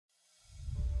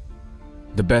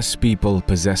The best people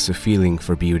possess a feeling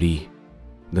for beauty,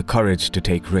 the courage to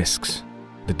take risks,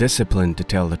 the discipline to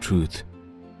tell the truth,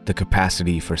 the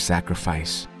capacity for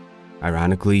sacrifice.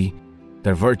 Ironically,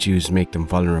 their virtues make them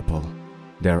vulnerable.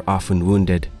 They are often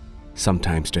wounded,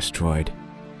 sometimes destroyed.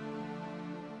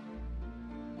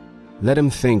 Let him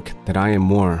think that I am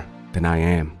more than I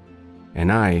am,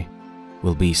 and I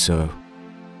will be so.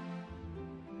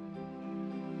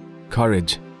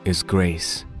 Courage is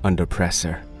grace under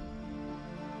pressure.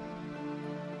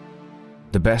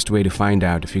 The best way to find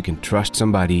out if you can trust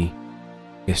somebody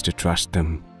is to trust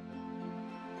them.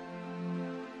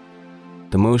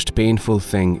 The most painful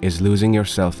thing is losing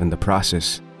yourself in the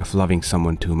process of loving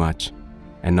someone too much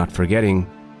and not forgetting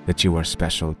that you are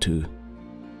special too.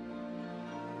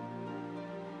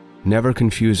 Never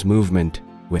confuse movement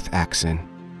with action.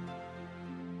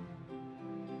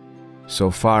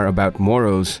 So far about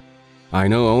morals, I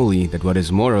know only that what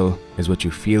is moral is what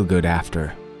you feel good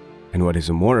after, and what is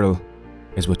immoral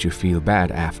is what you feel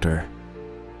bad after.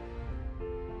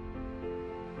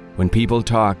 When people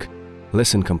talk,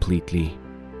 listen completely.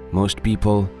 Most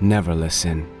people never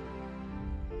listen.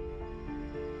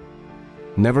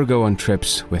 Never go on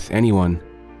trips with anyone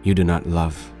you do not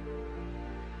love.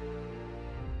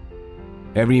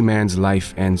 Every man's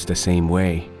life ends the same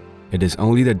way. It is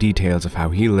only the details of how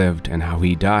he lived and how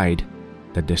he died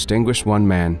that distinguish one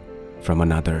man from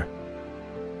another.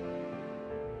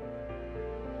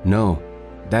 No,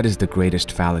 that is the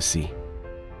greatest fallacy.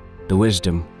 The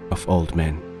wisdom of old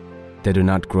men. They do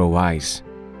not grow wise,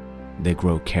 they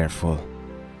grow careful.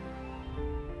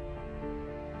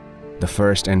 The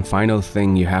first and final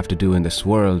thing you have to do in this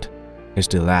world is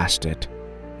to last it,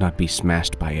 not be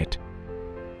smashed by it.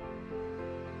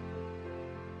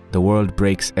 The world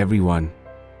breaks everyone,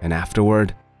 and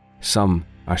afterward, some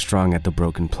are strong at the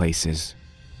broken places.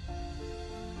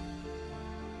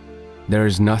 There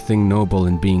is nothing noble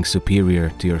in being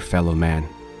superior to your fellow man.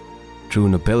 True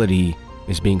nobility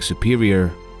is being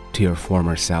superior to your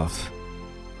former self.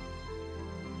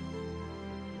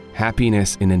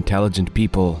 Happiness in intelligent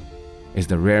people is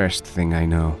the rarest thing I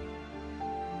know.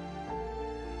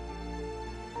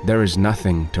 There is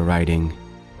nothing to writing.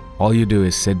 All you do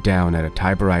is sit down at a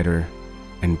typewriter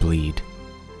and bleed.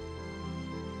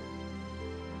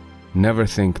 Never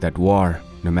think that war,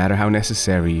 no matter how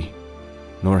necessary,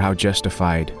 nor how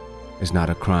justified, is not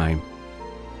a crime.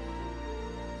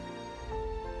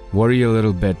 Worry a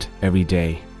little bit every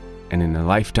day, and in a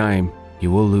lifetime, you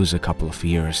will lose a couple of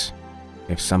years.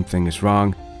 If something is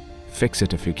wrong, fix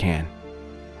it if you can.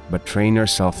 But train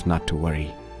yourself not to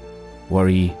worry.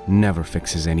 Worry never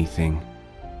fixes anything.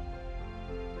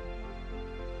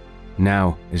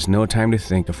 Now is no time to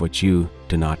think of what you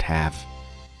do not have.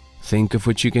 Think of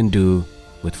what you can do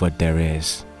with what there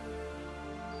is.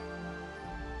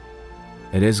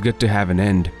 It is good to have an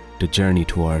end to journey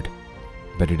toward,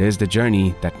 but it is the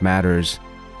journey that matters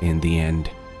in the end.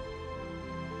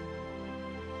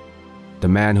 The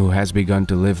man who has begun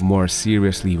to live more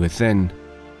seriously within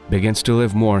begins to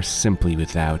live more simply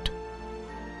without.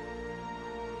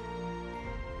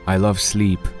 I love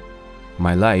sleep.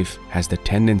 My life has the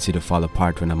tendency to fall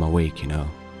apart when I'm awake, you know.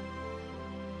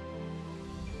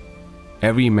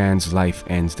 Every man's life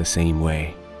ends the same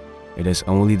way. It is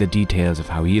only the details of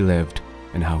how he lived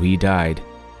and how he died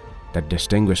that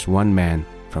distinguish one man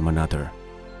from another.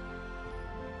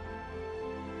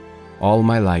 All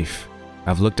my life,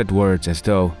 I've looked at words as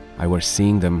though I were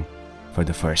seeing them for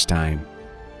the first time.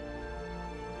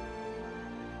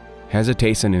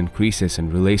 Hesitation increases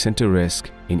in relation to risk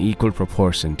in equal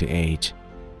proportion to age.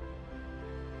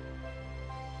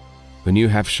 When you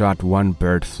have shot one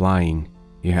bird flying,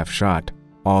 you have shot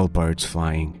all birds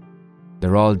flying.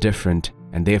 They're all different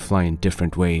and they fly in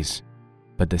different ways,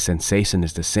 but the sensation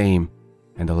is the same,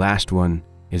 and the last one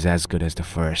is as good as the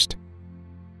first.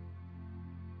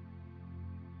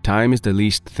 Time is the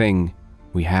least thing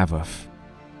we have of.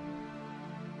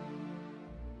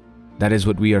 That is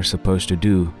what we are supposed to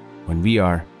do when we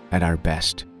are at our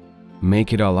best.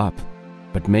 Make it all up,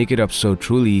 but make it up so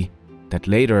truly that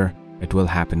later it will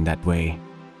happen that way.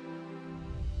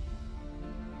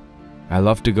 I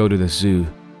love to go to the zoo,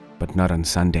 but not on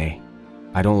Sunday.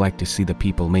 I don't like to see the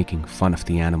people making fun of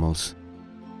the animals,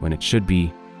 when it should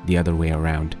be the other way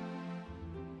around.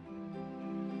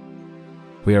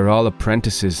 We are all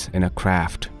apprentices in a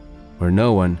craft where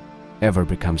no one ever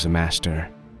becomes a master.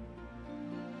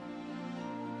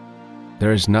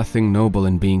 There is nothing noble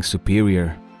in being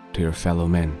superior to your fellow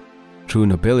men. True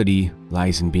nobility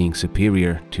lies in being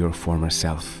superior to your former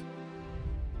self.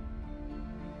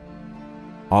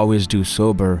 Always do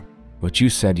sober what you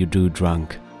said you do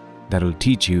drunk. That'll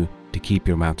teach you to keep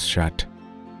your mouth shut.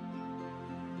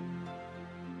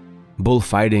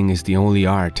 Bullfighting is the only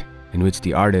art in which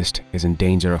the artist is in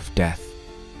danger of death,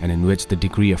 and in which the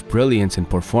degree of brilliance in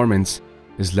performance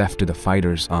is left to the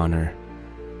fighter's honor.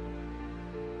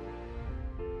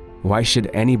 Why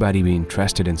should anybody be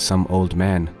interested in some old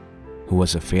man who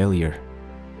was a failure?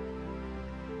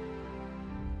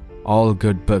 All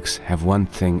good books have one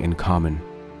thing in common: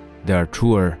 they are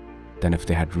truer than if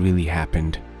they had really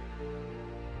happened.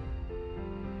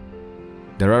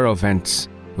 There are events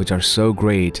which are so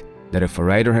great that if a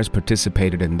writer has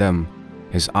participated in them,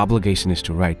 his obligation is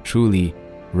to write truly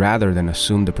rather than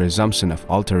assume the presumption of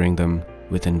altering them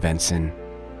with invention.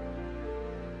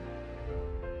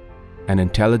 An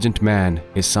intelligent man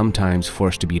is sometimes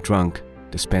forced to be drunk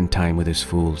to spend time with his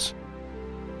fools.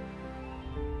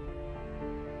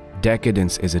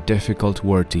 Decadence is a difficult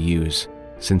word to use,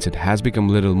 since it has become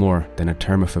little more than a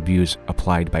term of abuse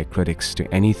applied by critics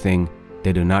to anything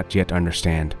they do not yet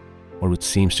understand, or which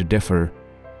seems to differ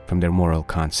from their moral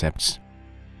concepts.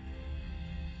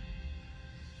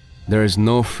 There is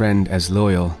no friend as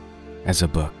loyal as a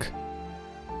book.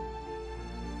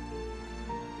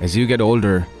 As you get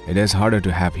older, it is harder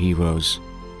to have heroes,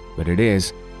 but it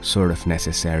is sort of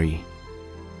necessary.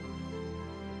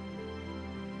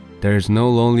 There is no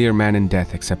lonelier man in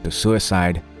death except a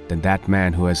suicide than that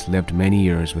man who has lived many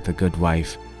years with a good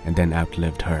wife and then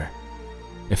outlived her.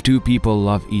 If two people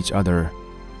love each other,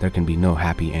 there can be no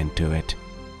happy end to it.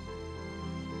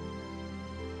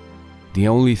 The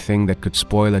only thing that could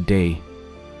spoil a day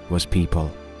was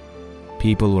people.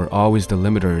 People were always the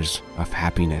limiters of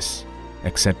happiness,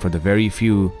 except for the very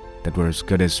few that were as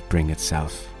good as spring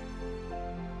itself.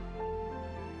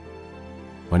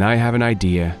 When I have an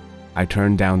idea, I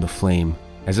turn down the flame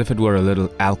as if it were a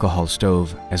little alcohol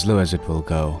stove, as low as it will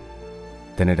go.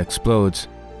 Then it explodes,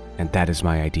 and that is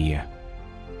my idea.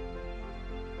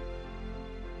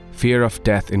 Fear of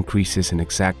death increases in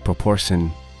exact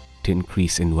proportion to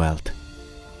increase in wealth.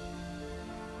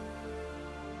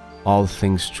 All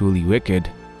things truly wicked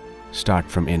start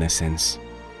from innocence.